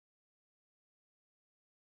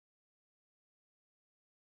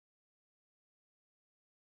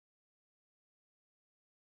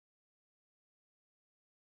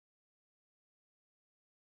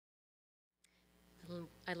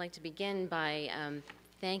I'd like to begin by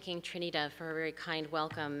thanking Trinita for her very kind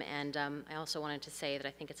welcome, and I also wanted to say that I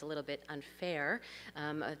think it's a little bit unfair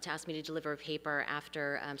to ask me to deliver a paper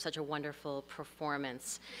after such a wonderful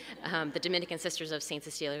performance. The Dominican Sisters of St.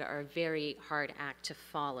 Cecilia are a very hard act to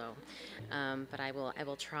follow, but I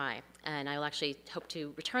will try. And I will actually hope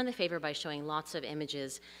to return the favor by showing lots of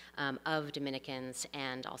images of Dominicans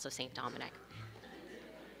and also St. Dominic.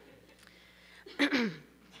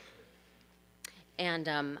 And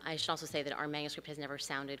I should also say that our manuscript has never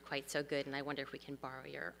sounded quite so good, and I wonder if we can borrow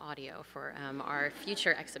your audio for our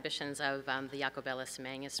future exhibitions of the Jacobellis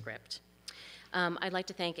manuscript. I'd like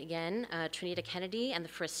to thank again Trinita Kennedy and the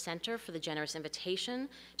Frist Center for the generous invitation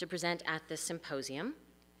to present at this symposium.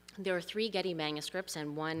 There are 3 Getty manuscripts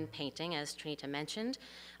and 1 painting, as Trinita mentioned,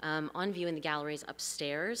 on view in the galleries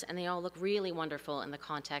upstairs, and they all look really wonderful in the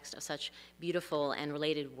context of such beautiful and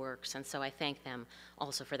related works, and so I thank them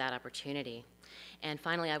also for that opportunity. And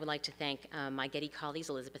finally, I would like to thank my Getty colleagues,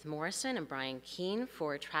 Elizabeth Morrison and Brian Keene,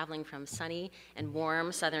 for traveling from sunny and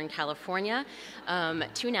warm Southern California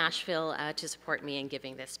to Nashville to support me in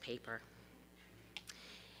giving this paper.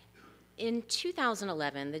 In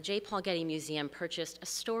 2011, the J. Paul Getty Museum purchased a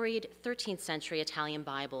storied 13th century Italian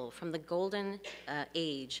Bible from the golden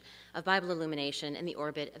age of Bible illumination in the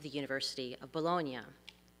orbit of the University of Bologna.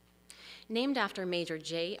 Named after Major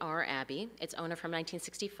J.R. Abbey, its owner from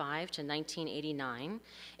 1965 to 1989,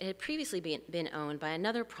 it had previously been owned by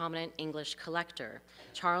another prominent English collector,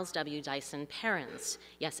 Charles W. Dyson Perrins.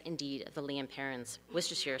 Yes, indeed, the Liam Perrins,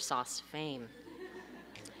 Worcestershire sauce fame.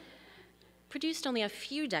 Produced only a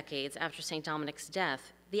few decades after St. Dominic's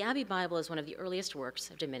death, the Abbey Bible is one of the earliest works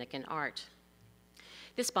of Dominican art.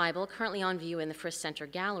 This Bible, currently on view in the Frist Center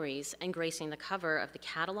galleries and gracing the cover of the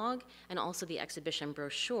catalog and also the exhibition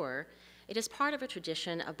brochure, it is part of a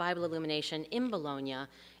tradition of Bible illumination in Bologna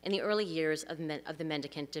in the early years of the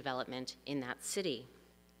Mendicant development in that city.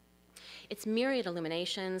 Its myriad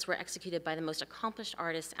illuminations were executed by the most accomplished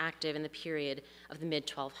artists active in the period of the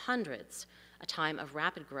mid-1200s, a time of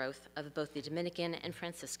rapid growth of both the Dominican and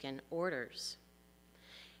Franciscan orders.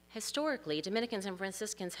 Historically, Dominicans and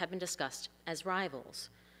Franciscans have been discussed as rivals.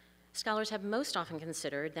 Scholars have most often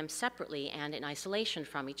considered them separately and in isolation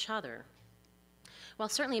from each other. While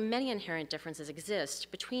certainly many inherent differences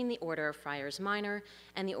exist between the Order of Friars Minor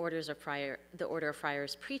and the Order of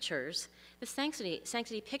Friars Preachers, the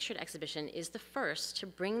Sanctity Pictured exhibition is the first to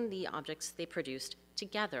bring the objects they produced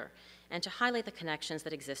together and to highlight the connections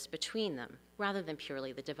that exist between them, rather than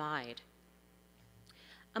purely the divide.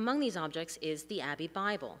 Among these objects is the Abbey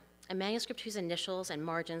Bible, a manuscript whose initials and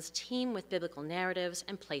margins teem with biblical narratives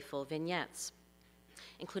and playful vignettes,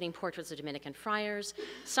 including portraits of Dominican friars,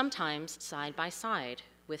 sometimes side by side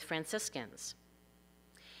with Franciscans.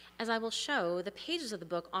 As I will show, the pages of the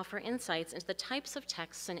book offer insights into the types of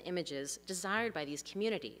texts and images desired by these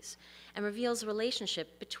communities and reveals the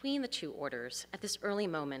relationship between the 2 orders at this early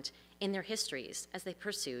moment in their histories as they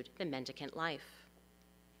pursued the mendicant life.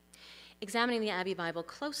 Examining the Abbey Bible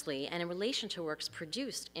closely and in relation to works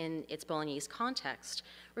produced in its Bolognese context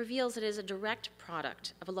reveals it is a direct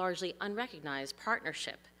product of a largely unrecognized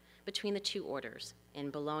partnership between the 2 orders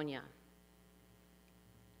in Bologna.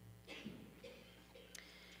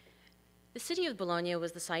 The city of Bologna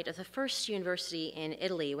was the site of the first university in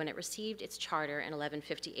Italy when it received its charter in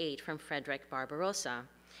 1158 from Frederick Barbarossa.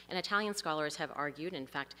 And Italian scholars have argued, in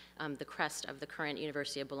fact, the crest of the current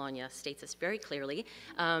University of Bologna states this very clearly,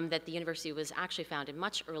 that the university was actually founded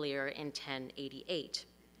much earlier in 1088.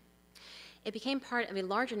 It became part of a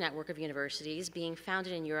larger network of universities being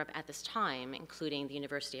founded in Europe at this time, including the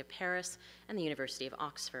University of Paris and the University of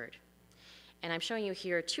Oxford. And I'm showing you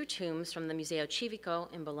here 2 tombs from the Museo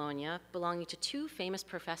Civico in Bologna, belonging to 2 famous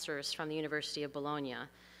professors from the University of Bologna.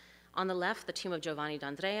 On the left, the tomb of Giovanni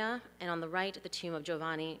d'Andrea, and on the right, the tomb of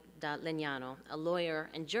Giovanni da Legnano, a lawyer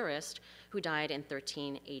and jurist who died in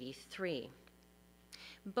 1383.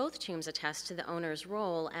 Both tombs attest to the owner's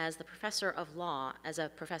role as a professor of law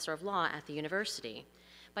at the university,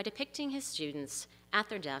 by depicting his students at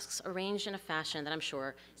their desks arranged in a fashion that I'm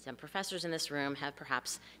sure some professors in this room have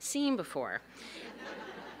perhaps seen before.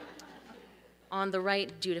 On the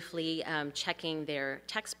right, dutifully checking their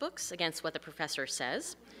textbooks against what the professor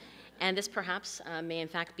says, and this perhaps may in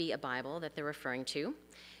fact be a Bible that they're referring to,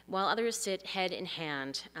 while others sit head in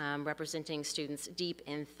hand, representing students deep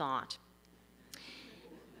in thought.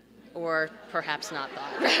 Or perhaps not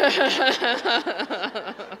thought.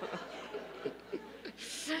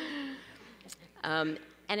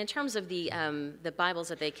 And in terms of the Bibles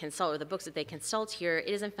that they consult, or the books that they consult here, it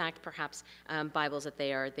is in fact perhaps Bibles that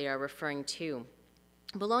they are referring to.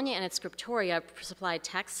 Bologna and its scriptoria supplied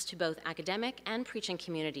texts to both academic and preaching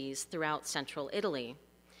communities throughout central Italy.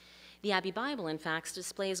 The Abbey Bible, in fact,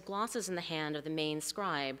 displays glosses in the hand of the main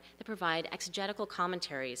scribe that provide exegetical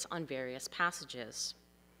commentaries on various passages.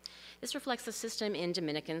 This reflects the system in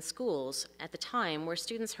Dominican schools at the time, where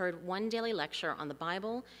students heard one daily lecture on the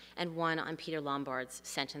Bible and one on Peter Lombard's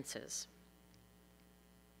sentences.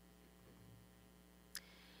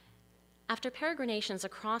 After peregrinations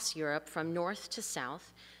across Europe from north to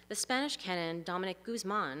south, the Spanish canon Dominic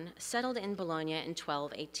Guzman settled in Bologna in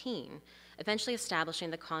 1218, eventually establishing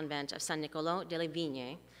the convent of San Niccolò delle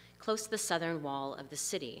Vigne, close to the southern wall of the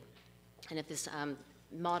city. And if this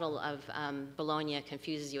model of Bologna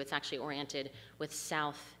confuses you, it's actually oriented with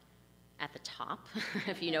south at the top.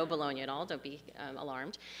 If you know Bologna at all, don't be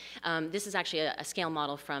alarmed. This is actually a scale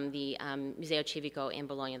model from the Museo Civico in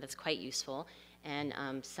Bologna that's quite useful. And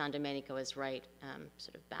San Domenico is right,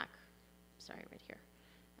 sort of back, sorry, right here,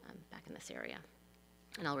 back in this area.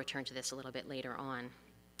 And I'll return to this a little bit later on.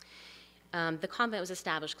 The convent was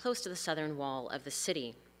established close to the southern wall of the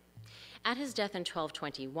city. At his death in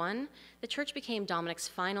 1221, the church became Dominic's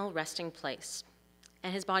final resting place,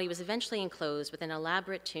 and his body was eventually enclosed within an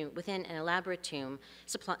elaborate tomb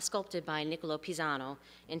sculpted by Niccolo Pisano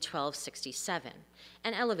in 1267,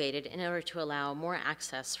 and elevated in order to allow more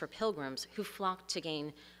access for pilgrims who flocked to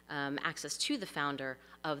gain access to the founder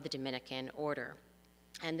of the Dominican Order.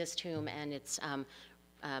 And this tomb and its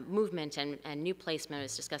movement and new placement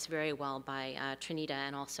is discussed very well by Trinita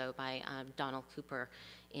and also by Donald Cooper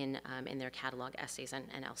in their catalog essays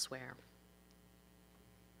and elsewhere.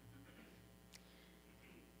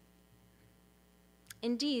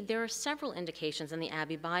 Indeed, there are several indications in the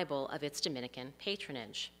Abbey Bible of its Dominican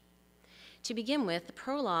patronage. To begin with, the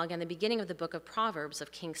prologue and the beginning of the book of Proverbs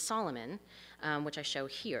of King Solomon, which I show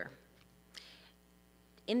here.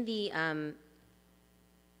 In the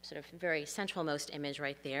sort of very centralmost image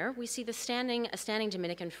right there, we see a standing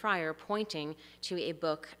Dominican friar pointing to a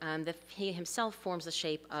book that he himself forms the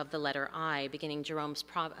shape of the letter I, beginning Jerome's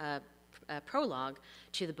prologue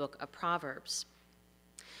to the book of Proverbs.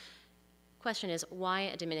 Question is, why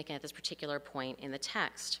a Dominican at this particular point in the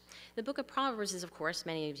text? The book of Proverbs is, of course,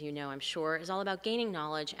 many of you know, I'm sure, is all about gaining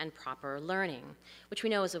knowledge and proper learning, which we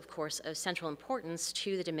know is, of course, of central importance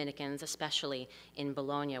to the Dominicans, especially in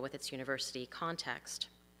Bologna with its university context.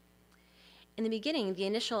 In the beginning, the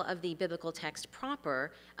initial of the biblical text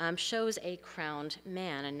proper shows a crowned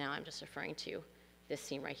man, and now I'm just referring to this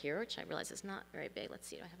scene right here, which I realize is not very big. Let's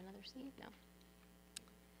see, do I have another scene? No.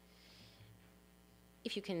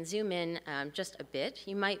 If you can zoom in just a bit,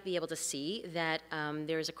 you might be able to see that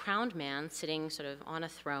there's a crowned man sitting sort of on a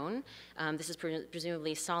throne. This is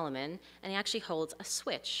presumably Solomon, and he actually holds a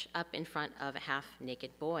switch up in front of a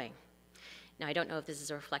half-naked boy. Now, I don't know if this is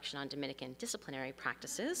a reflection on Dominican disciplinary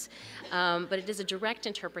practices, but it is a direct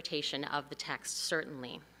interpretation of the text,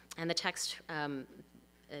 certainly. And the text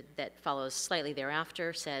that follows slightly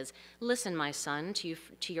thereafter says, "Listen, my son, to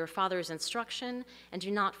your father's instruction, and do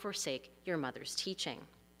not forsake your mother's teaching."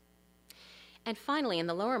 And finally, in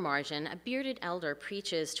the lower margin, a bearded elder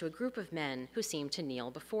preaches to a group of men who seem to kneel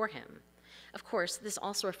before him. Of course, this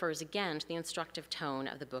also refers again to the instructive tone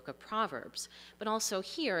of the book of Proverbs, but also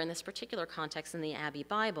here, in this particular context in the Abbey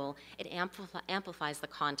Bible, it amplifies the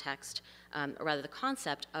context, or rather the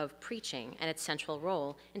concept of preaching and its central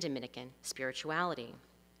role in Dominican spirituality.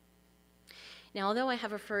 Now, although I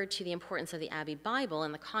have referred to the importance of the Abbey Bible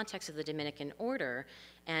in the context of the Dominican Order,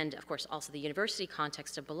 and of course also the university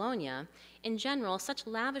context of Bologna, in general, such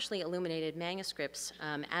lavishly illuminated manuscripts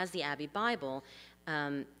as the Abbey Bible,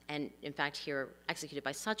 and in fact here executed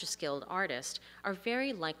by such a skilled artist, are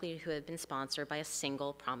very likely to have been sponsored by a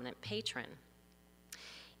single prominent patron.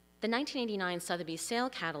 The 1989 Sotheby's sale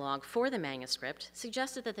catalog for the manuscript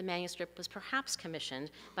suggested that the manuscript was perhaps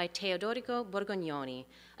commissioned by Teodorico Borgognoni,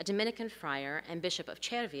 a Dominican friar and bishop of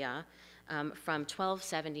Cervia, from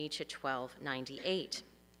 1270 to 1298.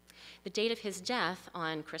 The date of his death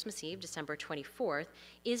on Christmas Eve, December 24th,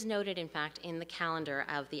 is noted, in fact, in the calendar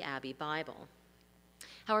of the Abbey Bible.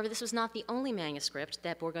 However, this was not the only manuscript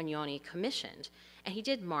that Borgognoni commissioned, and he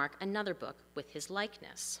did mark another book with his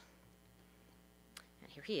likeness.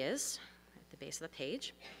 Here he is, at the base of the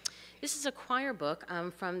page. This is a choir book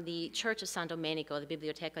from the Church of San Domenico, the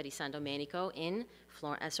Biblioteca di San Domenico in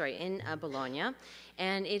Bologna,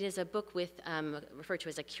 and it is a book with referred to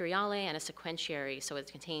as a curiale and a sequentiary, so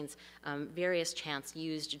it contains various chants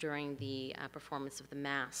used during the performance of the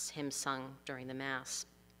Mass, hymns sung during the Mass.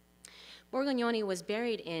 Borgognoni was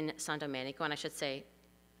buried in San Domenico, and I should say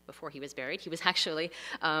before he was buried. He was actually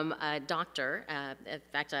a doctor. In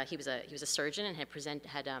fact, he was a surgeon and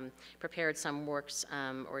had prepared some works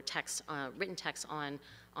or texts, written texts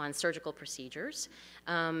on surgical procedures.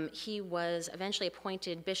 He was eventually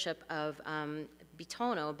appointed bishop of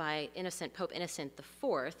Bitono by Pope Innocent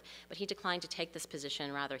IV, but he declined to take this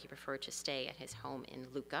position. Rather, he preferred to stay at his home in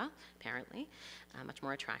Lucca, apparently, much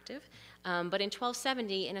more attractive. But in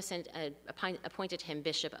 1270, Innocent appointed him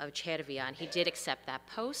bishop of Cervia, and he did accept that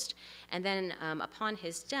post. And then upon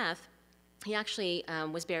his death, he actually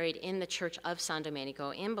was buried in the Church of San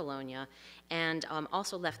Domenico in Bologna, and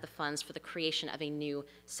also left the funds for the creation of a new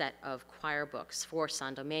set of choir books for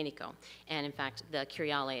San Domenico. And in fact, the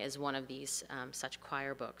Curiale is one of these such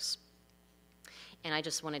choir books. And I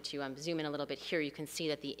just wanted to zoom in a little bit here. You can see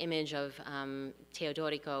that the image of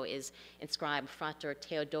Teodorico is inscribed Frater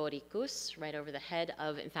Theodoricus, right over the head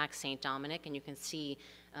of, in fact, St. Dominic. And you can see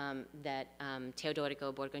that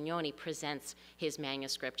Teodorico Borgognoni presents his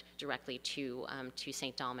manuscript directly to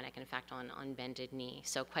St. Dominic, in fact, on bended knee.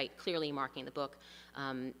 So quite clearly marking the book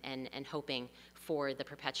and hoping for the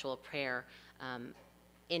perpetual prayer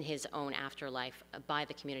in his own afterlife by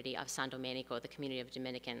the community of San Domenico, the community of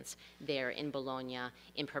Dominicans there in Bologna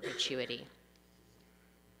in perpetuity.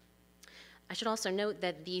 I should also note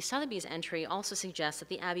that the Sotheby's entry also suggests that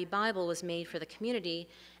the Abbey Bible was made for the community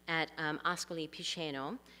at Ascoli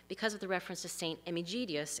Piceno because of the reference to St.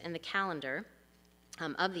 Emegidius in the calendar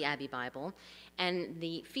of the Abbey Bible, and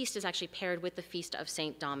the feast is actually paired with the feast of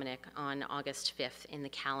St. Dominic on August 5th in the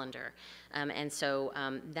calendar. And so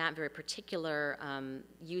that very particular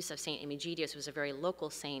use of St. Emegidius was a very local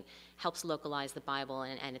saint, helps localize the Bible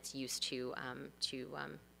and its use to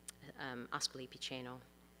Ascoli Piceno.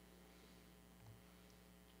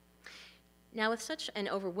 Now, with such an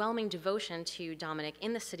overwhelming devotion to Dominic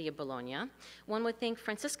in the city of Bologna, one would think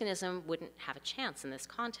Franciscanism wouldn't have a chance in this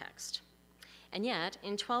context. And yet,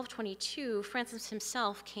 in 1222, Francis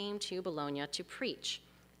himself came to Bologna to preach.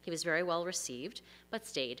 He was very well received, but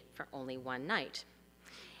stayed for only one night.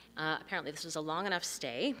 Apparently, this was a long enough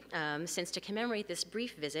stay, since to commemorate this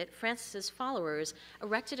brief visit, Francis's followers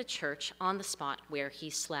erected a church on the spot where he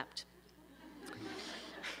slept.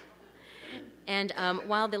 And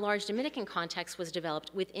while the large Dominican context was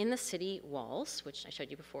developed within the city walls, which I showed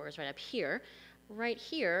you before is right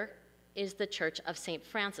here is the Church of St.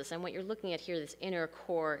 Francis. And what you're looking at here, this inner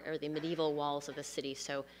core, are the medieval walls of the city.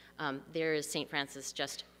 So there is St. Francis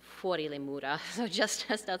just fuori le mura, so just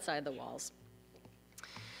outside the walls.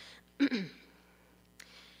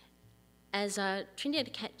 As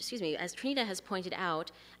Trinidad has pointed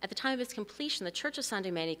out, at the time of its completion, the Church of San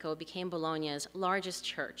Domenico became Bologna's largest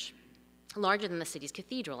church, larger than the city's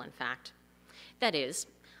cathedral, in fact. That is,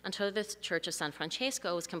 until the Church of San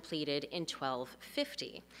Francesco was completed in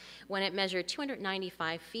 1250, when it measured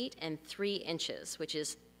 295 feet and 3 inches, which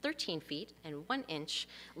is 13 feet and 1 inch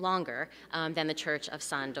longer than the Church of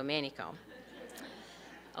San Domenico.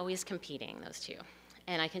 Always competing, those two.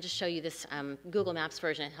 And I can just show you this Google Maps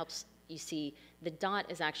version. It helps you see the dot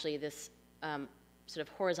is actually this sort of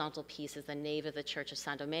horizontal piece is the nave of the Church of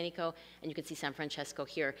San Domenico, and you can see San Francesco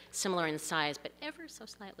here, similar in size, but ever so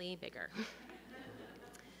slightly bigger.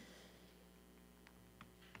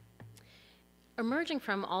 Emerging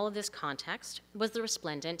from all of this context was the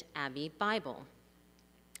resplendent Abbey Bible.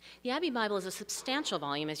 The Abbey Bible is a substantial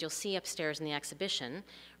volume, as you'll see upstairs in the exhibition,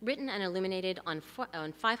 written and illuminated on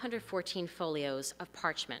 514 folios of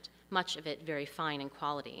parchment, much of it very fine in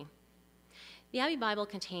quality. The Abbey Bible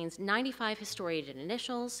contains 95 historiated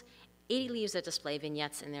initials, 80 leaves that display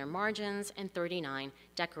vignettes in their margins, and 39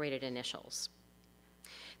 decorated initials.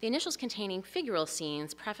 The initials containing figural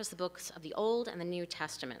scenes preface the books of the Old and the New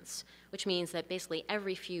Testaments, which means that basically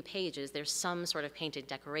every few pages there's some sort of painted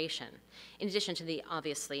decoration. In addition to the,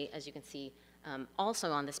 obviously, as you can see,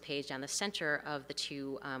 also on this page down the center of the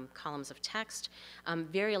two columns of text,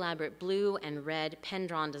 very elaborate blue and red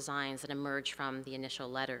pen-drawn designs that emerge from the initial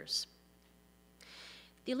letters.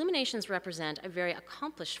 The illuminations represent a very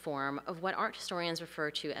accomplished form of what art historians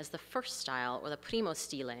refer to as the first style, or the primo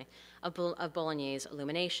stile, of Bologna's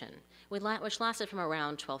illumination, which lasted from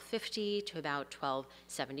around 1250 to about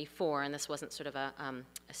 1274, and this wasn't sort of a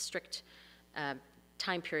strict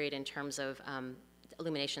time period in terms of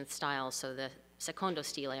illumination style, so the secondo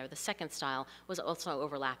stile, or the second style, was also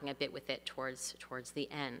overlapping a bit with it towards the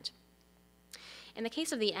end. In the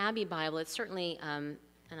case of the Abbey Bible, it's certainly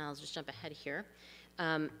and I'll just jump ahead here,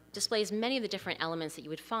 displays many of the different elements that you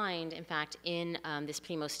would find, in fact, in this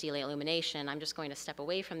primo stile illumination. I'm just going to step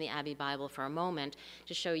away from the Abbey Bible for a moment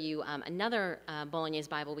to show you another Bolognese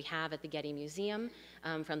Bible we have at the Getty Museum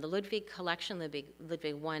from the Ludwig collection,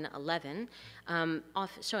 Ludwig 111,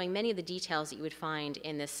 showing many of the details that you would find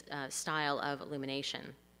in this style of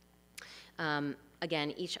illumination.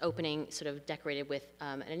 Again, each opening sort of decorated with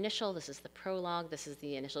an initial. This is the prologue. This is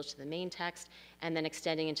the initials to the main text, and then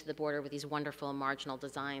extending into the border with these wonderful marginal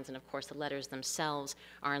designs. And of course, the letters themselves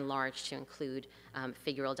are enlarged to include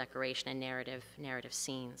figural decoration and narrative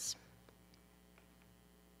scenes.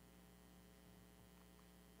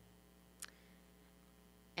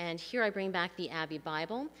 And here I bring back the Abbey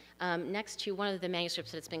Bible next to one of the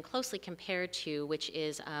manuscripts that it's been closely compared to, which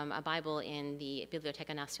is a Bible in the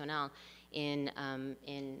Biblioteca Nacional in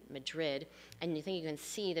Madrid. And you think you can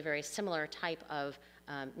see the very similar type of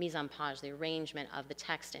mise en page, the arrangement of the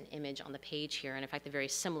text and image on the page here. And in fact, the very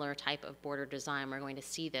similar type of border design. We're going to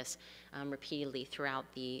see this repeatedly throughout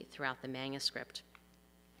the manuscript.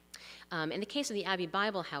 In the case of the Abbey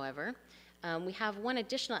Bible, however, we have one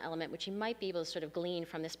additional element which you might be able to sort of glean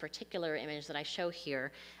from this particular image that I show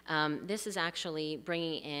here. This is actually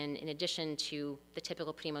bringing in addition to the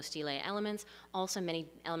typical primo stile elements, also many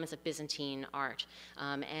elements of Byzantine art.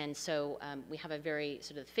 And so we have a very,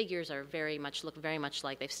 sort of the figures are look very much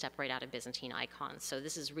like they've stepped right out of Byzantine icons. So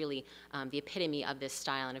this is really the epitome of this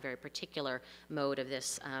style and a very particular mode of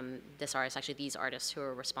this artist, actually these artists who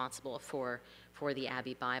are responsible for the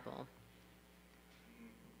Abbey Bible.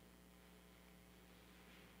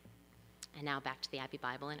 And now back to the Abbey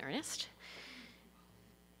Bible in earnest.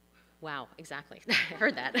 Wow, exactly. I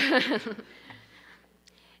heard that.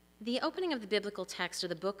 The opening of the biblical text of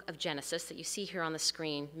the book of Genesis that you see here on the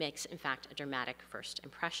screen makes, in fact, a dramatic first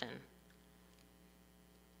impression.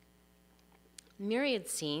 Myriad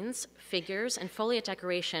scenes, figures, and foliate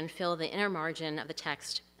decoration fill the inner margin of the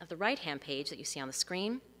text of the right-hand page that you see on the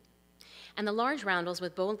screen, and the large roundels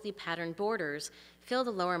with boldly patterned borders fill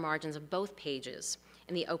the lower margins of both pages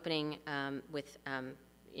in the opening,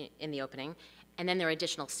 in the opening, and then there are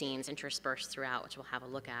additional scenes interspersed throughout, which we'll have a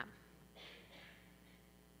look at.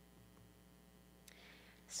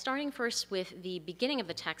 Starting first with the beginning of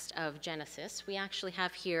the text of Genesis, we actually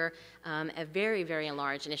have here a very, very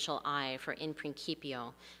large initial I for in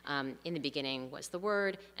principio. In the beginning was the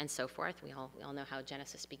word, and so forth. We all know how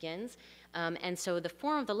Genesis begins. And so the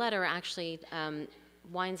form of the letter actually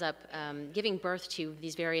winds up giving birth to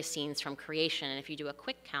these various scenes from creation. And if you do a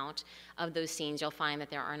quick count of those scenes, you'll find that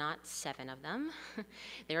there are not 7 of them.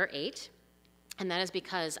 There are 8. And that is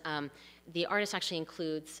because the artist actually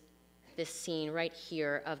includes this scene right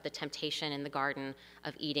here of the temptation in the Garden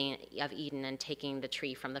of Eden and taking the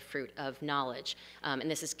tree from the fruit of knowledge. And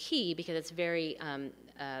this is key because it's very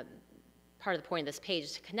part of the point of this page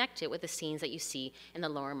is to connect it with the scenes that you see in the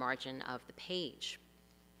lower margin of the page.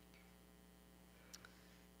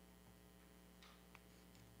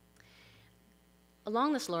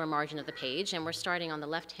 Along this lower margin of the page, and we're starting on the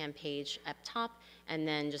left-hand page up top, and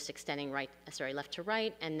then just extending left to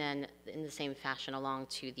right, and then in the same fashion along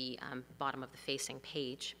to the bottom of the facing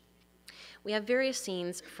page. We have various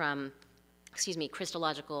scenes from,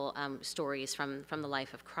 Christological stories from the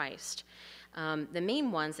life of Christ. The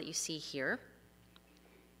main ones that you see here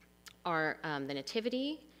are the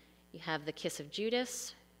Nativity. You have the kiss of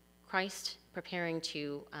Judas, Christ preparing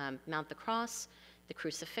to mount the cross, the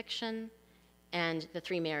crucifixion, and the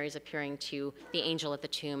 3 Marys appearing to the angel at the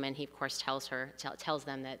tomb, and he, of course, tells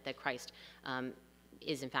them that Christ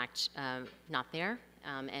is, in fact, not there,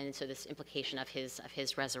 and so this implication of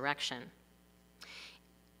his resurrection.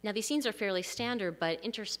 Now, these scenes are fairly standard, but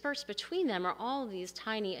interspersed between them are all of these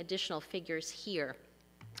tiny additional figures here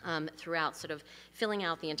throughout, sort of filling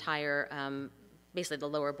out the entire basically the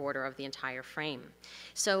lower border of the entire frame.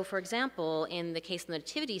 So, for example, in the case of the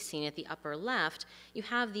nativity scene at the upper left, you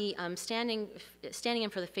have the standing in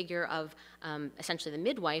for the figure of essentially the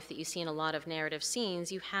midwife that you see in a lot of narrative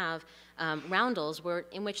scenes. You have roundels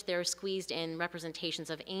in which they're squeezed in representations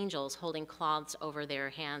of angels holding cloths over their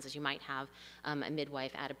hands, as you might have a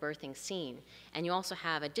midwife at a birthing scene. And you also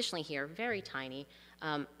have, additionally here, very tiny,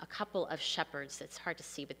 a couple of shepherds. It's hard to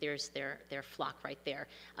see, but there's their flock right there.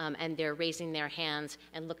 And they're raising their hands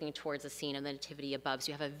and looking towards the scene of the nativity above.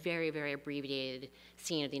 So you have a very, very abbreviated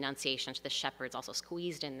scene of the Annunciation to the shepherds also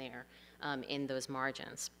squeezed in there in those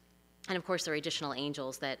margins. And of course, there are additional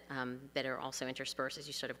angels that are also interspersed as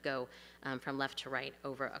you sort of go from left to right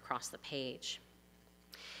across the page.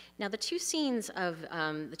 Now, the two scenes of,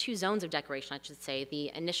 the two zones of decoration, I should say,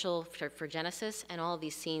 the initial for Genesis and all of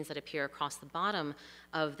these scenes that appear across the bottom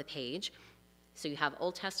of the page, So you have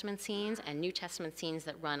Old Testament scenes and New Testament scenes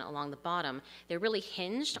that run along the bottom. They're really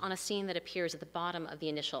hinged on a scene that appears at the bottom of the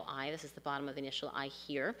initial eye. This is the bottom of the initial eye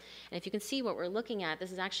here. And if you can see what we're looking at,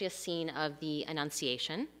 this is actually a scene of the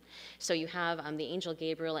Annunciation. So you have the angel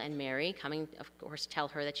Gabriel and Mary coming, of course, tell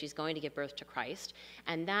her that she's going to give birth to Christ.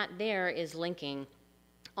 And that there is linking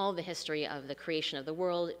all the history of the creation of the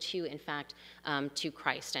world to, in fact, to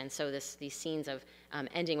Christ. And so these scenes of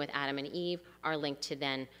ending with Adam and Eve are linked to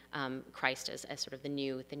then Christ as sort of the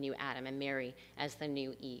new Adam, and Mary as the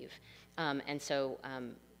new Eve.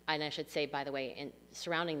 And I should say, by the way,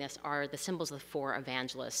 surrounding this are the symbols of the four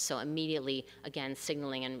evangelists. So immediately, again,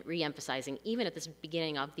 signaling and re-emphasizing, even at this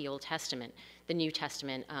beginning of the Old Testament, the New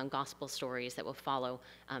Testament gospel stories that will follow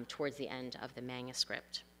towards the end of the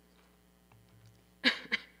manuscript.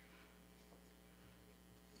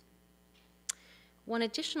 One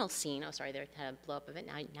additional scene, oh sorry, there had a blow up of it,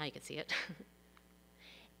 now you can see it.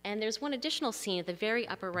 And there's one additional scene at the very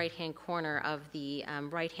upper right-hand corner of the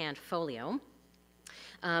right-hand folio.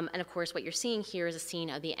 And of course, what you're seeing here is a scene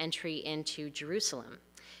of the entry into Jerusalem.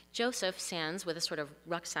 Joseph stands with a sort of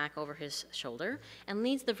rucksack over his shoulder and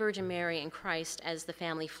leads the Virgin Mary and Christ as the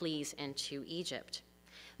family flees into Egypt.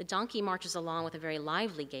 The donkey marches along with a very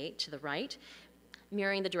lively gait to the right,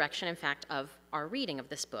 mirroring the direction, in fact, of our reading of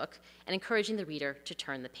this book, and encouraging the reader to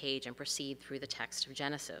turn the page and proceed through the text of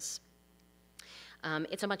Genesis.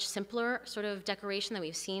 It's a much simpler sort of decoration than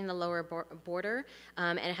we've seen in the lower border,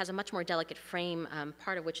 and it has a much more delicate frame,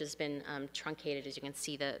 part of which has been truncated. As you can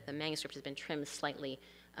see, the manuscript has been trimmed slightly,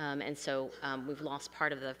 and so we've lost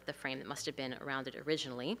part of the frame that must have been around it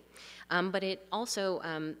originally. But it also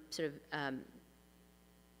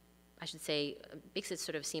I should say, makes it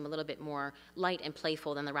sort of seem a little bit more light and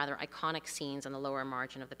playful than the rather iconic scenes on the lower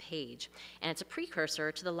margin of the page. And it's a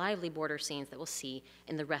precursor to the lively border scenes that we'll see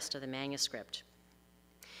in the rest of the manuscript.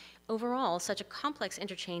 Overall, such a complex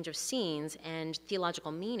interchange of scenes and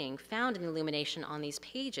theological meaning found in the illumination on these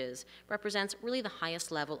pages represents really the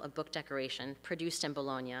highest level of book decoration produced in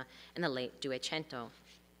Bologna in the late Duecento.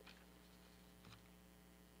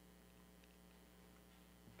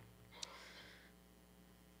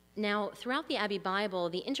 Now, throughout the Abbey Bible,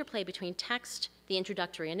 the interplay between text, the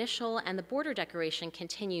introductory initial, and the border decoration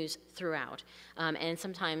continues throughout, and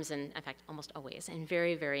sometimes, and in fact, almost always, in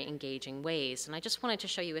very, very engaging ways. And I just wanted to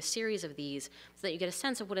show you a series of these so that you get a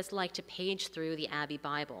sense of what it's like to page through the Abbey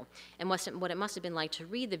Bible and what it must have been like to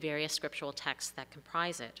read the various scriptural texts that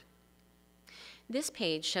comprise it. This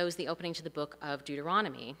page shows the opening to the book of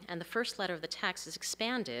Deuteronomy, and the first letter of the text is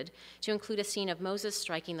expanded to include a scene of Moses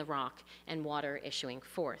striking the rock and water issuing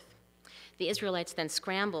forth. The Israelites then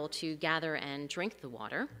scramble to gather and drink the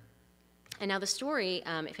water. And now the story,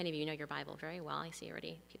 if any of you know your Bible very well, I see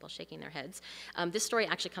already people shaking their heads. This story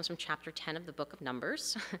actually comes from chapter 10 of the book of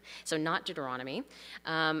Numbers, so not Deuteronomy.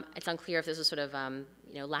 It's unclear if this was sort of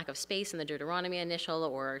lack of space in the Deuteronomy initial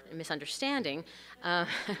or misunderstanding.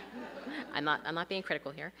 I'm not being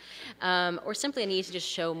critical here. Or simply a need to just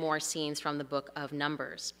show more scenes from the book of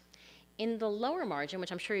Numbers. In the lower margin,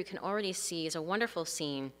 which I'm sure you can already see, is a wonderful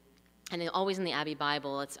scene. And always in the Abbey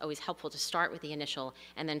Bible, it's always helpful to start with the initial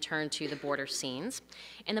and then turn to the border scenes.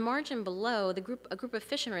 In the margin below, a group of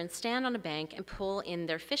fishermen stand on a bank and pull in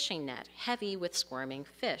their fishing net, heavy with squirming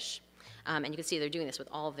fish. And you can see they're doing this with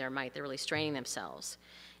all of their might. They're really straining themselves.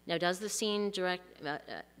 Now, does the scene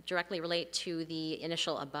directly relate to the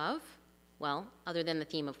initial above? Well, other than the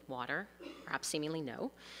theme of water, perhaps seemingly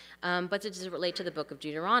no. But does it relate to the book of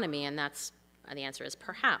Deuteronomy? And the answer is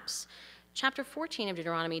perhaps. Chapter 14 of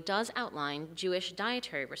Deuteronomy does outline Jewish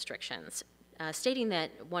dietary restrictions, stating that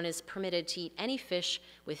one is permitted to eat any fish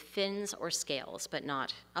with fins or scales, but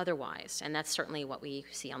not otherwise, and that's certainly what we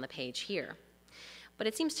see on the page here. But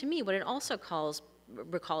it seems to me what it also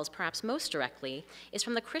recalls perhaps most directly is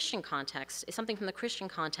something from the Christian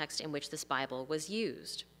context in which this Bible was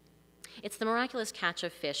used. It's the miraculous catch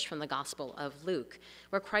of fish from the Gospel of Luke,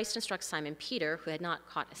 where Christ instructs Simon Peter, who had not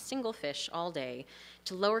caught a single fish all day,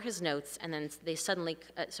 to lower his nets, and then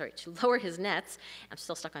to lower his nets. I'm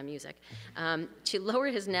still stuck on music. To lower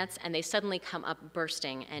his nets, and they suddenly come up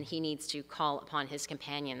bursting, and he needs to call upon his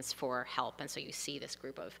companions for help. And so you see this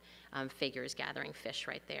group of figures gathering fish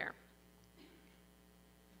right there.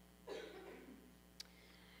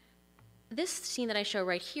 This scene that I show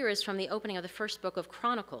right here is from the opening of the first book of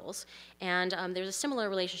Chronicles, and there's a similar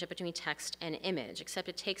relationship between text and image, except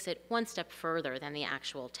it takes it one step further than the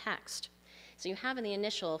actual text. So you have in the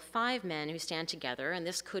initial 5 men who stand together, and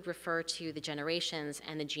this could refer to the generations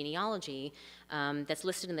and the genealogy that's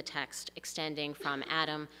listed in the text, extending from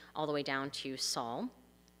Adam all the way down to Saul.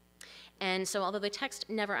 And so although the text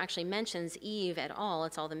never actually mentions Eve at all,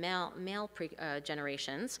 it's all the male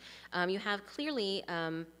generations, you have clearly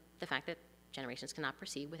the fact that generations cannot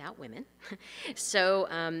proceed without women. So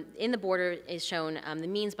in the border is shown the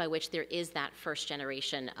means by which there is that first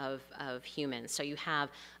generation of humans. So you have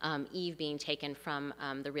Eve being taken from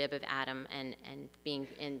the rib of Adam and being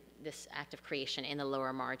in this act of creation in the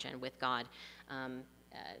lower margin with God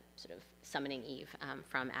sort of summoning Eve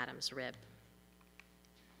from Adam's rib.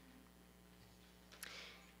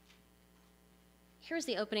 Here's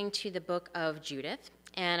the opening to the book of Judith,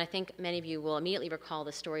 and I think many of you will immediately recall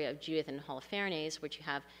the story of Judith and Holofernes, which you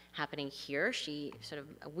have happening here. She sort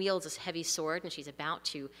of wields this heavy sword, and she's about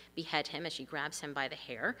to behead him as she grabs him by the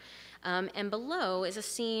hair. And below is a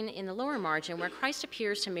scene in the lower margin where Christ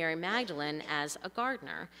appears to Mary Magdalene as a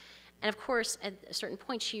gardener. And of course, at a certain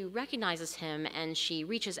point, she recognizes him, and she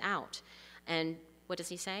reaches out. And what does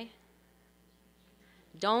he say?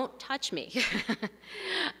 Don't touch me,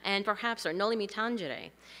 and perhaps, or noli me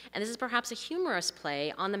tangere. And this is perhaps a humorous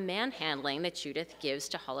play on the manhandling that Judith gives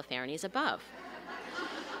to Holofernes above.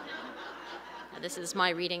 Now, this is my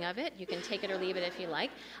reading of it. You can take it or leave it if you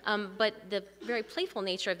like. But the very playful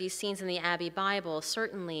nature of these scenes in the Abbey Bible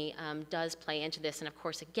certainly does play into this. And of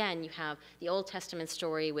course, again, you have the Old Testament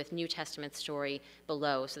story with New Testament story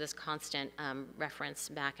below. So this constant reference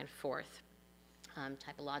back and forth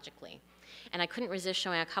typologically. And I couldn't resist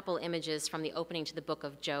showing a couple images from the opening to the book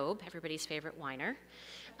of Job, everybody's favorite whiner.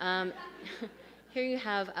 Here you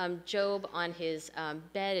have Job on his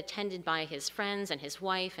bed, attended by his friends and his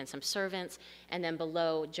wife and some servants, and then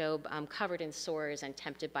below Job covered in sores and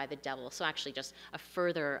tempted by the devil. So actually just a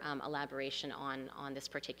further elaboration on this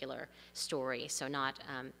particular story. So not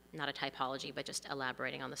a typology, but just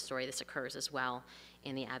elaborating on the story. This occurs as well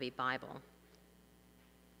in the Abbey Bible.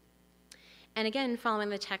 And again, following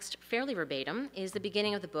the text fairly verbatim, is the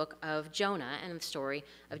beginning of the book of Jonah and the story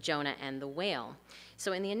of Jonah and the whale.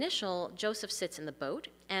 So in the initial, Joseph sits in the boat,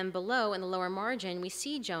 and below in the lower margin, we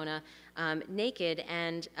see Jonah naked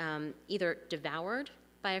and either devoured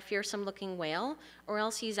by a fearsome-looking whale, or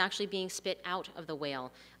else he's actually being spit out of the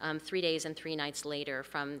whale 3 days and 3 nights later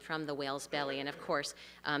from the whale's belly. And of course,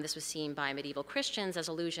 this was seen by medieval Christians as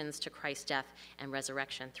allusions to Christ's death and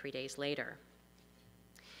resurrection 3 days later.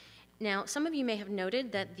 Now, some of you may have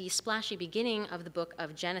noted that the splashy beginning of the book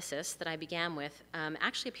of Genesis that I began with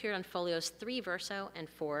actually appeared on folios 3 verso and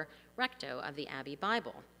 4 recto of the Abbey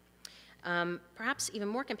Bible. Perhaps even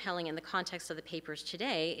more compelling in the context of the papers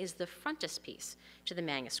today is the frontispiece to the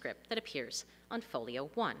manuscript that appears on folio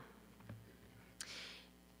 1.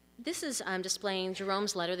 This is displaying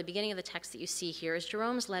Jerome's letter. The beginning of the text that you see here is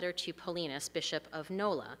Jerome's letter to Paulinus, Bishop of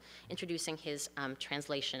Nola, introducing his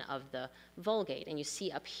translation of the Vulgate. And you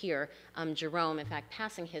see up here Jerome, in fact,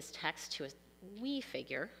 passing his text to a wee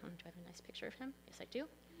figure. Do I have a nice picture of him? Yes, I do.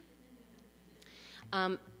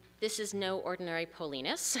 This is no ordinary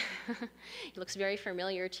Paulinus. He looks very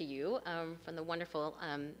familiar to you from the wonderful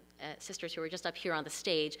sisters who were just up here on the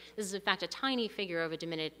stage. This is, in fact, a tiny figure of a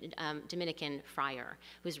Dominican friar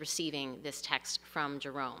who's receiving this text from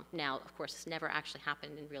Jerome. Now, of course, this never actually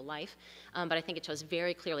happened in real life, but I think it shows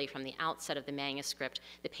very clearly from the outset of the manuscript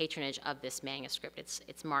the patronage of this manuscript.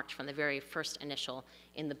 It's marked from the very first initial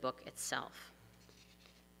in the book itself.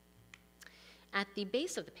 At the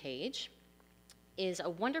base of the page is a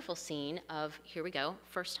wonderful scene of, here we go,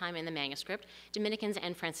 first time in the manuscript, Dominicans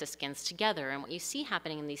and Franciscans together. And what you see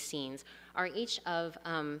happening in these scenes are each of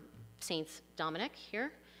Saints Dominic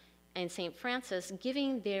here and Saint Francis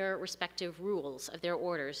giving their respective rules of their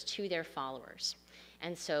orders to their followers.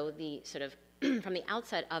 And so the sort of, from the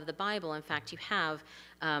outset of the Bible, in fact, you have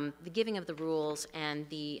the giving of the rules and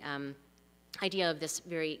the idea of this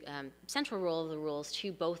very central role of the rules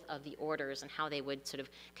to both of the orders and how they would sort of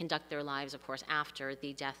conduct their lives, of course, after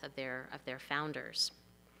the death of their founders.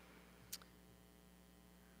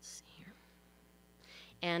 Let's see here.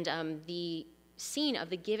 And the scene of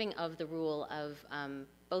the giving of the rule of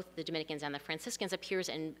both the Dominicans and the Franciscans appears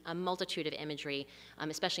in a multitude of imagery,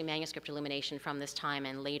 especially manuscript illumination from this time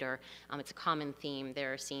and later. It's a common theme.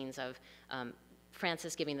 There are scenes of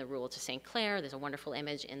Francis giving the rule to St. Clare. There's a wonderful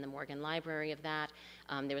image in the Morgan Library of that.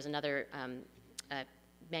 There was another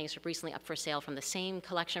manuscript recently up for sale from the same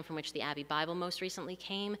collection from which the Abbey Bible most recently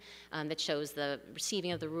came that shows the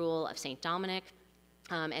receiving of the rule of St. Dominic.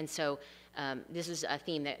 And so this is a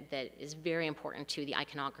theme that is very important to the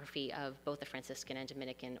iconography of both the Franciscan and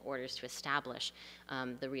Dominican orders to establish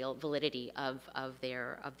the real validity of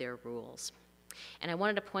their rules. And I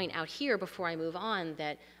wanted to point out here, before I move on,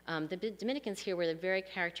 that the Dominicans here wear the very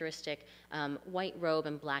characteristic white robe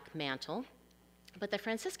and black mantle. But the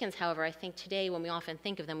Franciscans, however, I think today when we often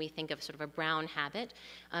think of them, we think of sort of a brown habit,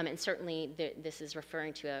 and certainly this is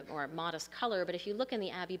referring to a more modest color, but if you look in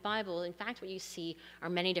the Abbey Bible, in fact, what you see are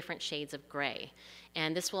many different shades of gray.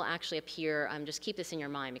 And this will actually appear, just keep this in your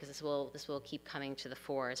mind, because this will keep coming to the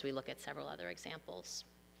fore as we look at several other examples.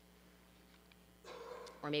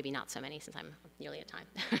 Or maybe not so many, since I'm nearly at time.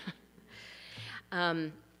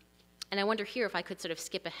 And I wonder here if I could sort of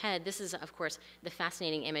skip ahead. This is, of course, the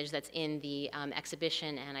fascinating image that's in the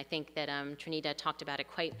exhibition, and I think that Trinita talked about it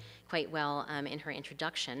quite well in her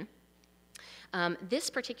introduction. This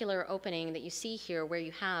particular opening that you see here, where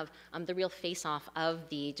you have the real face-off of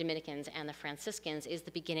the Dominicans and the Franciscans, is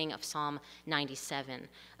the beginning of Psalm 97,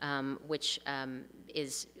 which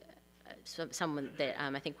is someone that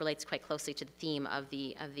I think relates quite closely to the theme of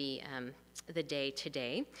the day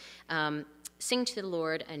today. Sing to the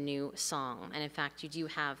Lord a new song. And in fact, you do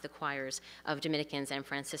have the choirs of Dominicans and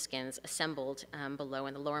Franciscans assembled below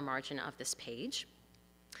in the lower margin of this page.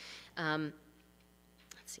 Let's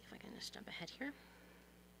see if I can just jump ahead here.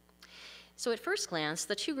 So at first glance,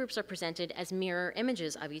 the two groups are presented as mirror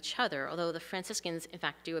images of each other, although the Franciscans, in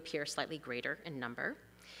fact, do appear slightly greater in number.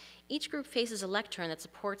 Each group faces a lectern that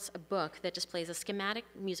supports a book that displays a schematic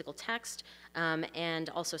musical text and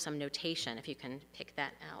also some notation, if you can pick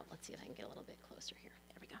that out. Let's see if I can get a little bit closer here.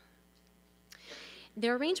 There we go.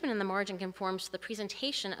 Their arrangement in the margin conforms to the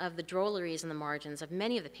presentation of the drolleries in the margins of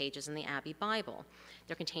many of the pages in the Abbey Bible.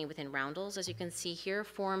 They're contained within roundels, as you can see here,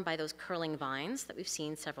 formed by those curling vines that we've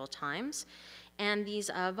seen several times. And these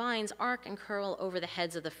vines arc and curl over the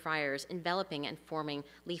heads of the friars, enveloping and forming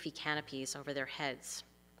leafy canopies over their heads.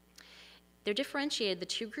 They're differentiated, the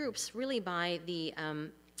two groups, really by the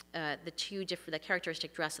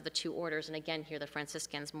characteristic dress of the two orders, and again here the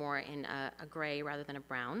Franciscans more in a gray rather than a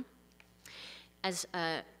brown. As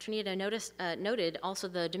Trinita noted, also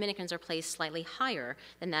the Dominicans are placed slightly higher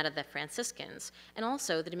than that of the Franciscans, and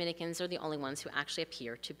also the Dominicans are the only ones who actually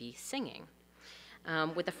appear to be singing.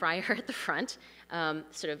 With the friar at the front,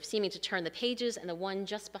 sort of seeming to turn the pages, and the one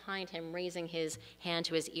just behind him raising his hand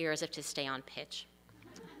to his ear as if to stay on pitch.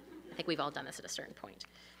 I think we've all done this at a certain point.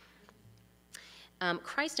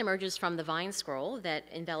 Christ emerges from the vine scroll that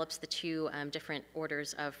envelops the two different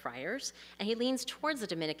orders of friars, and he leans towards the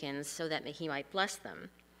Dominicans so that he might bless them.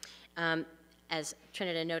 As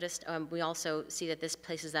Trinita noticed, we also see that this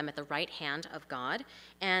places them at the right hand of God,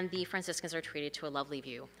 and the Franciscans are treated to a lovely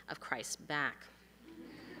view of Christ's back.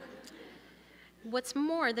 What's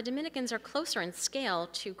more, the Dominicans are closer in scale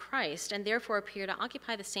to Christ and therefore appear to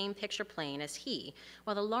occupy the same picture plane as he,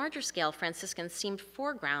 while the larger scale Franciscans seemed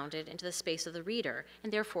foregrounded into the space of the reader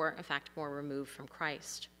and therefore, in fact, more removed from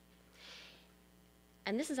Christ.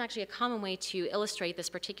 And this is actually a common way to illustrate this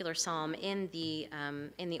particular psalm in the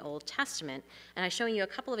Old Testament. And I'm showing you a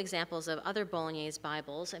couple of examples of other Bologna's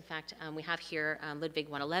Bibles. In fact, we have here Ludwig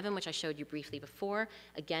 111, which I showed you briefly before,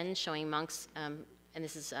 again showing monks, and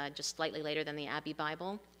this is just slightly later than the Abbey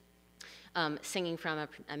Bible, singing from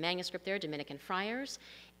a manuscript there, Dominican friars.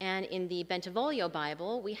 And in the Bentivoglio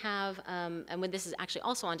Bible, we have, and when this is actually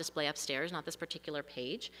also on display upstairs, not this particular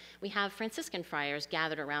page, we have Franciscan friars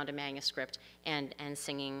gathered around a manuscript and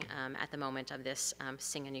singing at the moment of this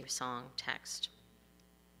Sing a New Song text.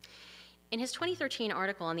 In his 2013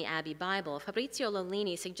 article on the Abbey Bible, Fabrizio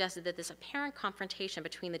Lolini suggested that this apparent confrontation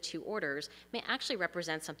between the two orders may actually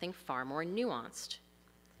represent something far more nuanced.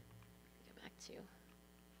 Go back to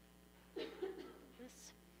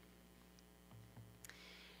this.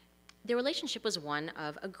 Their relationship was one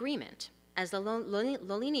of agreement, as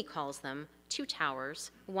Lolini calls them, two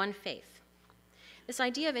towers, one faith. This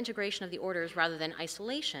idea of integration of the orders rather than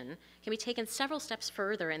isolation can be taken several steps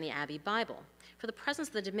further in the Abbey Bible, for the presence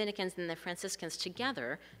of the Dominicans and the Franciscans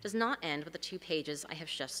together does not end with the two pages I have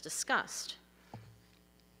just discussed.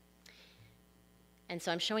 And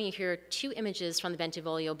so I'm showing you here two images from the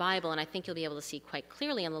Bentivoglio Bible, and I think you'll be able to see quite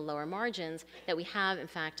clearly on the lower margins that we have, in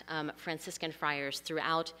fact, Franciscan friars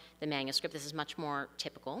throughout the manuscript. This is much more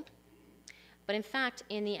typical. But in fact,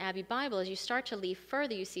 in the Abbey Bible, as you start to leaf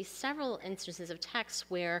further, you see several instances of texts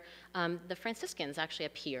where the Franciscans actually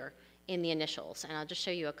appear in the initials. And I'll just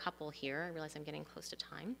show you a couple here. I realize I'm getting close to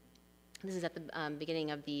time. This is at the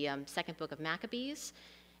beginning of the second book of Maccabees,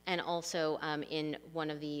 and also in one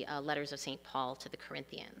of the letters of St. Paul to the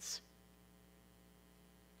Corinthians.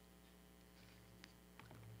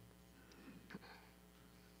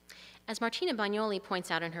 As Martina Bagnoli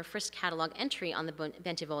points out in her Frist catalog entry on the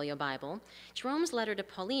Bentivoglio Bible, Jerome's letter to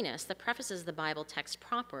Paulinus that prefaces the Bible text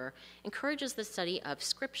proper encourages the study of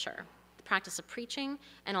Scripture. The practice of preaching,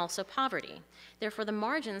 and also poverty. Therefore, the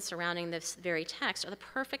margins surrounding this very text are the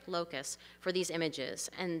perfect locus for these images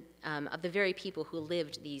and of the very people who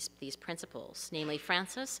lived these principles, namely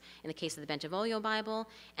Francis in the case of the Bentivoglio Bible,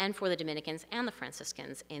 and for the Dominicans and the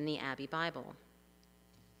Franciscans in the Abbey Bible.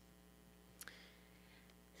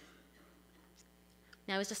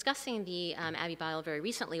 Now, I was discussing the Abbey Bible very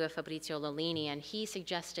recently with Fabrizio Lolini, and he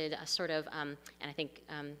suggested a sort of, and I think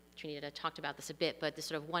Trinita talked about this a bit, but this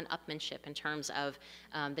sort of one-upmanship in terms of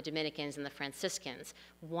the Dominicans and the Franciscans.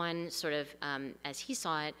 One sort of, as he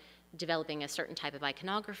saw it, developing a certain type of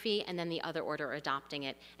iconography, and then the other order adopting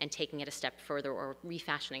it and taking it a step further or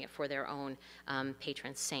refashioning it for their own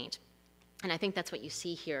patron saint. And I think that's what you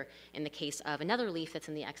see here in the case of another leaf that's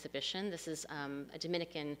in the exhibition. This is a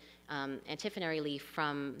Dominican antiphonary leaf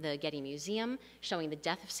from the Getty Museum showing the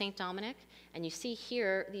death of St. Dominic. And you see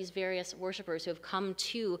here these various worshipers who have come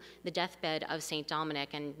to the deathbed of St. Dominic,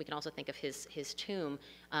 and we can also think of his tomb,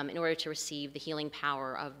 in order to receive the healing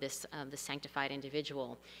power of this sanctified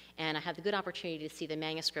individual. And I had the good opportunity to see the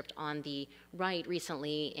manuscript on the right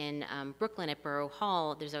recently in Brooklyn at Borough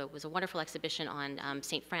Hall. There was a wonderful exhibition on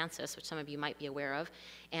St. Francis, which some of you might be aware of.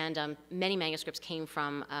 And many manuscripts came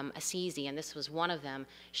from Assisi, and this was one of them,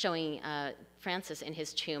 showing Francis in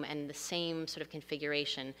his tomb and the same sort of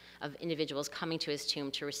configuration of individuals coming to his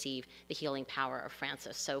tomb to receive the healing power of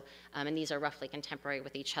Francis. So, and these are roughly contemporary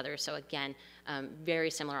with each other. So again,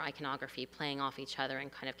 very similar iconography playing off each other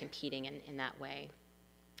and kind of competing in that way.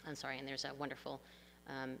 I'm sorry, and there's a wonderful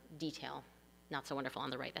detail, not so wonderful on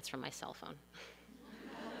the right, that's from my cell phone.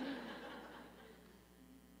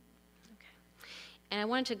 Okay. And I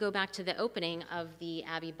wanted to go back to the opening of the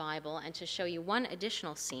Abbey Bible and to show you one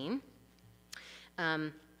additional scene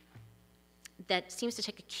that seems to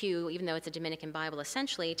take a cue, even though it's a Dominican Bible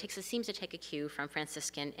essentially, seems to take a cue from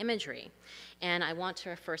Franciscan imagery. And I want to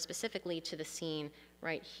refer specifically to the scene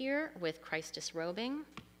right here with Christ disrobing.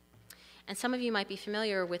 And some of you might be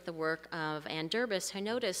familiar with the work of Anne Durbus, who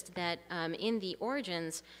noticed that in the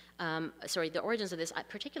origins of this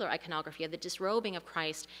particular iconography of the disrobing of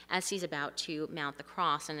Christ as he's about to mount the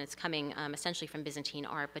cross, and it's coming essentially from Byzantine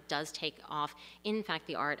art, but does take off, in fact,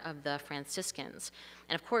 the art of the Franciscans.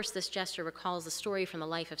 And of course, this gesture recalls the story from the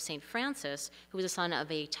life of St. Francis, who was the son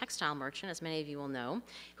of a textile merchant, as many of you will know,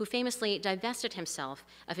 who famously divested himself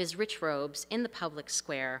of his rich robes in the public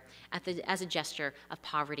square as a gesture of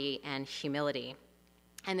poverty and humility.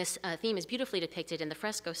 And this theme is beautifully depicted in the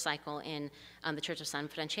fresco cycle in the Church of San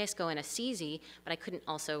Francesco in Assisi, but I couldn't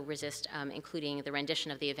also resist including the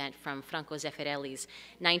rendition of the event from Franco Zeffirelli's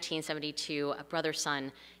 1972 Brother,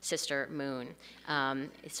 Sun, Sister, Moon.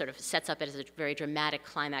 It sort of sets up it as a very dramatic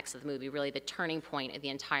climax of the movie, really the turning point of the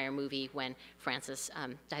entire movie when Francis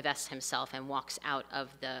divests himself and walks out of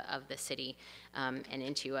the city and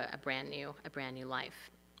into a brand new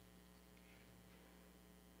life.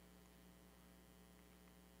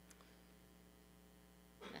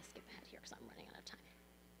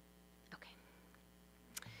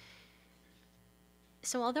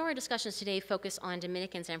 So although our discussions today focus on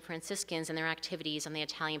Dominicans and Franciscans and their activities on the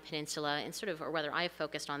Italian peninsula, and sort of, or whether I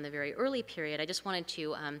focused on the very early period, I just wanted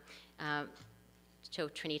to show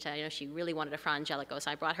Trinita, I know she really wanted a Fra Angelico,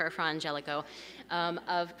 so I brought her a Fra Angelico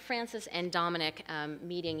of Francis and Dominic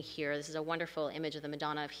meeting here. This is a wonderful image of the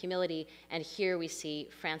Madonna of Humility, and here we see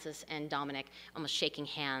Francis and Dominic almost shaking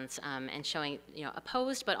hands and showing,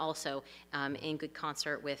 opposed, but also in good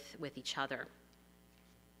concert with each other.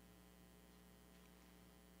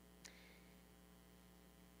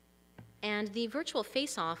 And the virtual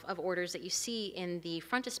face-off of orders that you see in the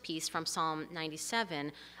frontispiece from Psalm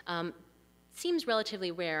 97 seems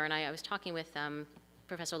relatively rare, and I was talking with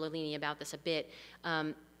Professor Lolini about this a bit,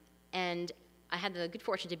 and I had the good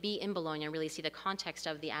fortune to be in Bologna and really see the context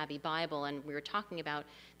of the Abbey Bible, and we were talking about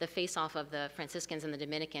the face-off of the Franciscans and the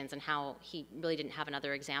Dominicans and how he really didn't have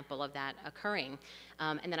another example of that occurring.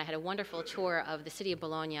 And then I had a wonderful tour of the city of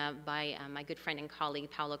Bologna by my good friend and colleague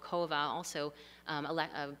Paolo Cova, also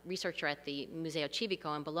a researcher at the Museo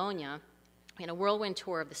Civico in Bologna. We had a whirlwind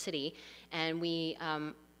tour of the city, and we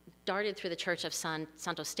darted through the church of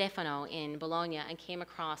Santo Stefano in Bologna and came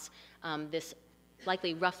across this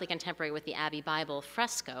likely roughly contemporary with the Abbey Bible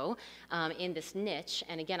fresco in this niche.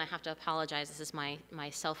 And again, I have to apologize, this is my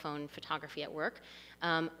cell phone photography at work.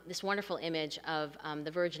 This wonderful image of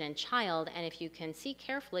the Virgin and Child, and if you can see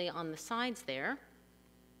carefully on the sides there,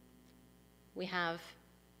 we have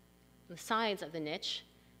on the sides of the niche,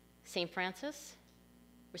 St. Francis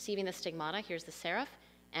receiving the stigmata, here's the seraph,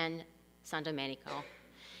 and San Domenico.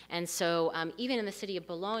 And so even in the city of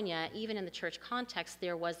Bologna, even in the church context,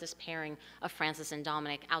 there was this pairing of Francis and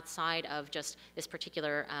Dominic outside of just this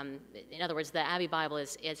particular, in other words, the Abbey Bible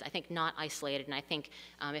is I think, not isolated, and I think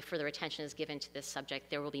if further attention is given to this subject,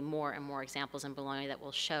 there will be more and more examples in Bologna that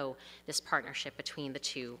will show this partnership between the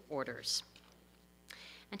two orders.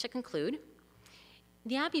 And to conclude,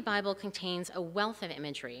 the Abbey Bible contains a wealth of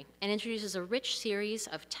imagery and introduces a rich series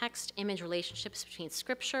of text-image relationships between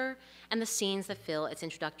Scripture and the scenes that fill its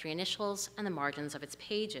introductory initials and the margins of its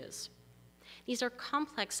pages. These are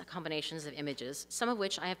complex combinations of images, some of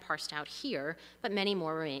which I have parsed out here, but many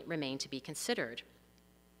more remain to be considered.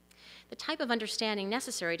 The type of understanding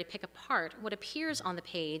necessary to pick apart what appears on the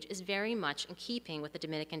page is very much in keeping with the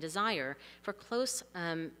Dominican desire for close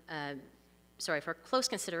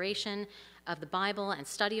consideration of the Bible and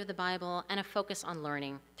study of the Bible, and a focus on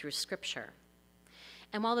learning through Scripture.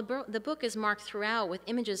 And while the book is marked throughout with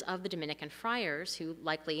images of the Dominican friars, who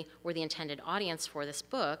likely were the intended audience for this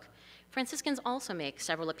book, Franciscans also make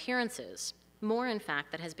several appearances, more in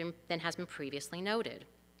fact than has been previously noted.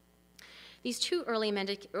 These two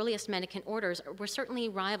earliest Mendicant orders were certainly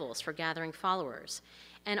rivals for gathering followers,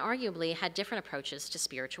 and arguably had different approaches to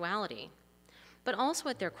spirituality. But also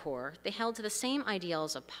at their core, they held to the same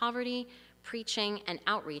ideals of poverty, preaching, and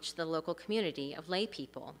outreach to the local community of lay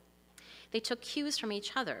people. They took cues from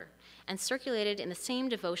each other and circulated in the same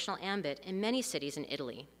devotional ambit in many cities in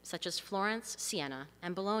Italy, such as Florence, Siena,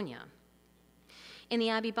 and Bologna. In the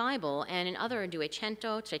Abbey Bible and in other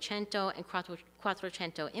Duecento, Trecento, and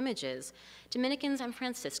Quattrocento images, Dominicans and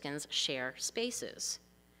Franciscans share spaces: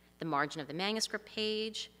 the margin of the manuscript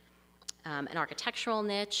page, an architectural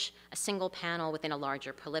niche, a single panel within a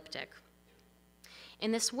larger polyptych.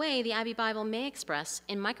 In this way, the Abbey Bible may express,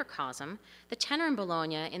 in microcosm, the tenor in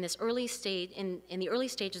Bologna in the early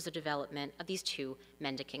stages of development of these two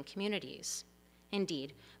mendicant communities.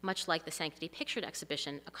 Indeed, much like the Sanctity Pictured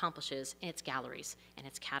exhibition accomplishes in its galleries and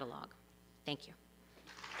its catalog. Thank you.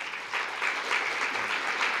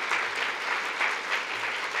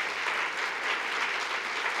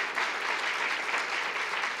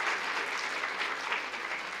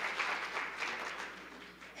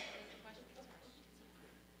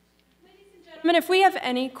 If we have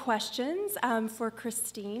any questions for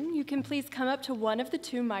Christine, you can please come up to one of the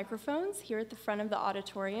two microphones here at the front of the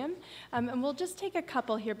auditorium, and we'll just take a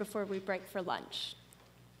couple here before we break for lunch.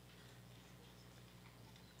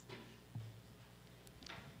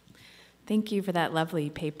 Thank you for that lovely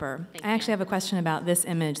paper. I actually have a question about this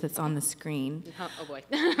image that's on the screen. Oh boy.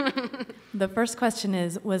 The first question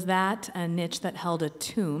is, was that a niche that held a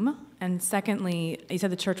tomb? And secondly, you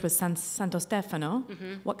said the church was Santo Stefano.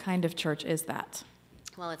 Mm-hmm. What kind of church is that?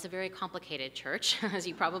 Well, it's a very complicated church, as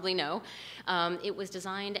you probably know. It was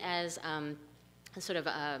designed as sort of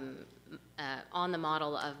on the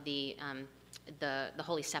model of the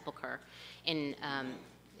Holy Sepulchre, and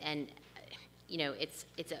you know, it's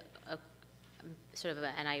a sort of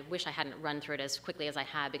and I wish I hadn't run through it as quickly as I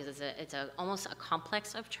had, because it's almost a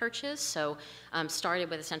complex of churches. So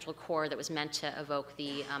started with a central core that was meant to evoke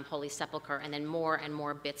the Holy Sepulchre, and then more and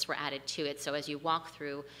more bits were added to it. So as you walk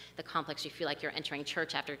through the complex, you feel like you're entering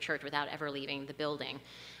church after church without ever leaving the building.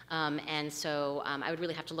 And so I would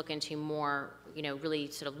really have to look into more, you know,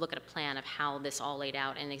 really sort of look at a plan of how this all laid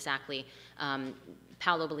out, and exactly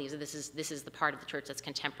Paolo believes that this is the part of the church that's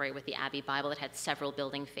contemporary with the Abbey Bible. It had several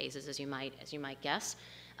building phases, as you might guess.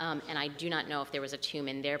 And I do not know if there was a tomb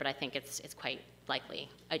in there, but I think it's quite likely.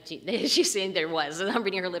 She's saying there was. I'm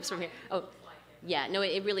reading her lips from here. Oh, yeah. No,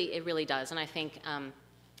 it really does. And I think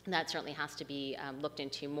that certainly has to be looked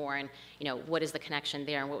into more. And you know, what is the connection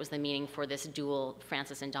there, and what was the meaning for this dual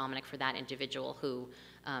Francis and Dominic for that individual who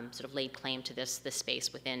sort of laid claim to this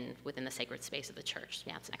space within the sacred space of the church?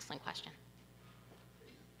 Yeah, it's an excellent question.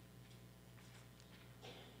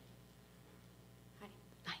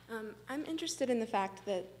 I'm interested in the fact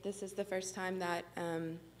that this is the first time that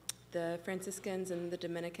the Franciscans and the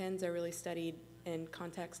Dominicans are really studied in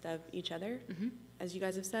context of each other, mm-hmm. as you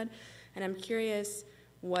guys have said. And I'm curious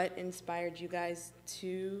what inspired you guys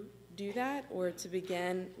to do that, or to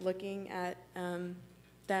begin looking at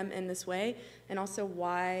them in this way, and also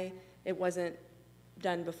why it wasn't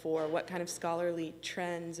done before. What kind of scholarly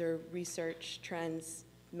trends or research trends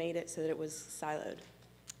made it so that it was siloed?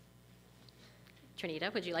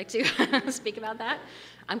 Trinita, would you like to speak about that?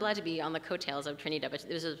 I'm glad to be on the coattails of Trinita, but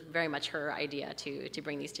this is very much her idea to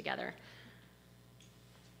bring these together.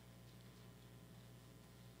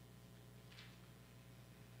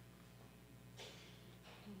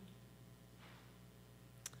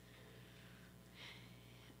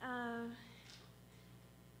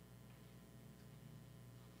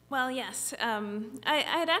 Well, yes. I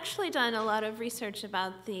had actually done a lot of research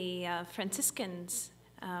about the Franciscans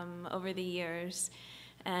over the years,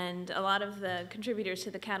 and a lot of the contributors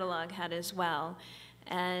to the catalog had as well.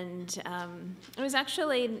 And it was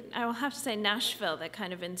actually, I will have to say, Nashville that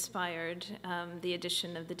kind of inspired the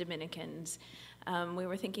addition of the Dominicans. We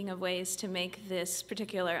were thinking of ways to make this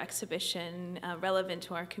particular exhibition relevant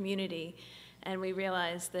to our community. And we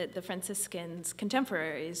realized that the Franciscans'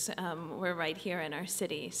 contemporaries were right here in our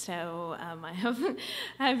city. So I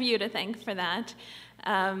have you to thank for that.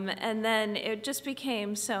 And then it just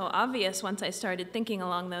became so obvious once I started thinking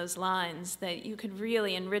along those lines that you could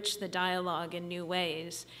really enrich the dialogue in new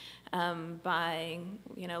ways by,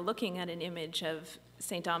 looking at an image of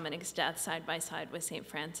St. Dominic's death side by side with St.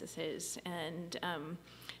 Francis's. And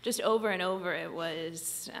just over and over, it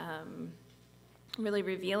was really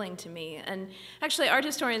revealing to me. And actually, art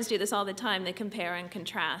historians do this all the time. They compare and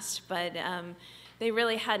contrast, but they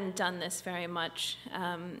really hadn't done this very much.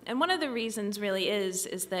 And one of the reasons really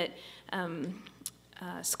is that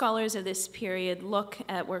scholars of this period look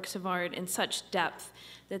at works of art in such depth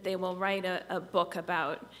that they will write a book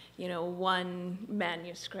about, one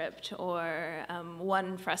manuscript or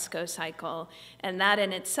one fresco cycle, and that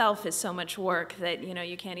in itself is so much work that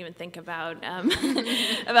you can't even think about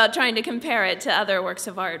about trying to compare it to other works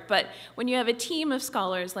of art. But when you have a team of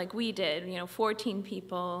scholars like we did, 14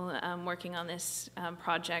 people working on this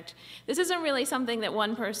project, this isn't really something that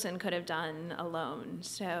one person could have done alone.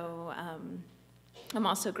 So I'm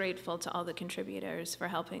also grateful to all the contributors for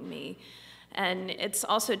helping me. And it's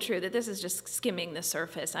also true that this is just skimming the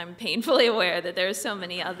surface. I'm painfully aware that there are so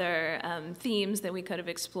many other themes that we could have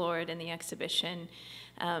explored in the exhibition.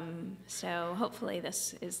 So hopefully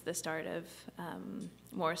this is the start of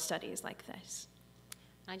more studies like this.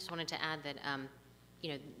 I just wanted to add that,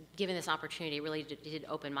 given this opportunity, it really did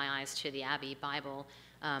open my eyes to the Abbey Bible.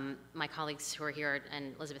 My colleagues who are here,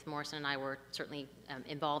 and Elizabeth Morrison and I were certainly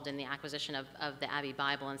involved in the acquisition of the Abbey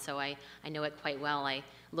Bible, and so I know it quite well. I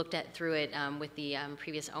looked through it with the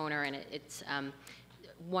previous owner, and it's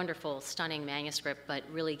wonderful, stunning manuscript, but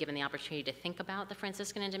really given the opportunity to think about the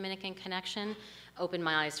Franciscan and Dominican connection, opened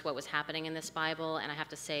my eyes to what was happening in this Bible, and I have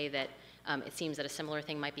to say that it seems that a similar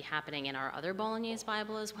thing might be happening in our other Bolognese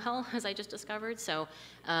Bible as well, as I just discovered. So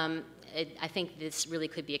I think this really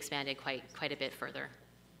could be expanded quite a bit further.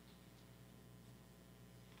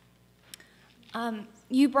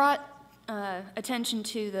 You brought attention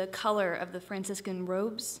to the color of the Franciscan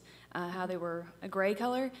robes, how they were a gray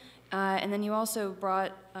color, and then you also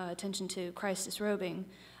brought attention to Christ's disrobing.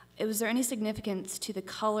 Was there any significance to the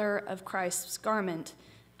color of Christ's garment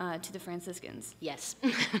to the Franciscans? Yes.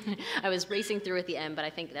 I was racing through at the end, but I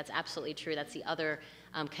think that's absolutely true. That's the other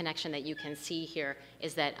connection that you can see here,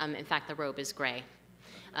 is that, in fact, the robe is gray.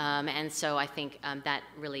 And so I think that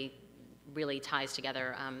really ties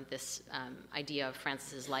together this idea of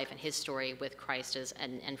Francis's life and his story with Christ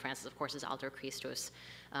and Francis, of course, is Alter Christus,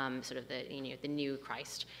 sort of the new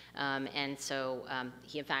Christ. And so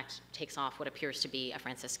he, in fact, takes off what appears to be a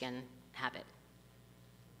Franciscan habit.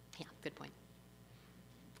 Yeah, good point.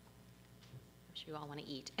 I'm sure you all want to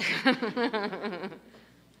eat.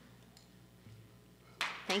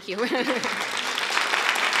 Thank you.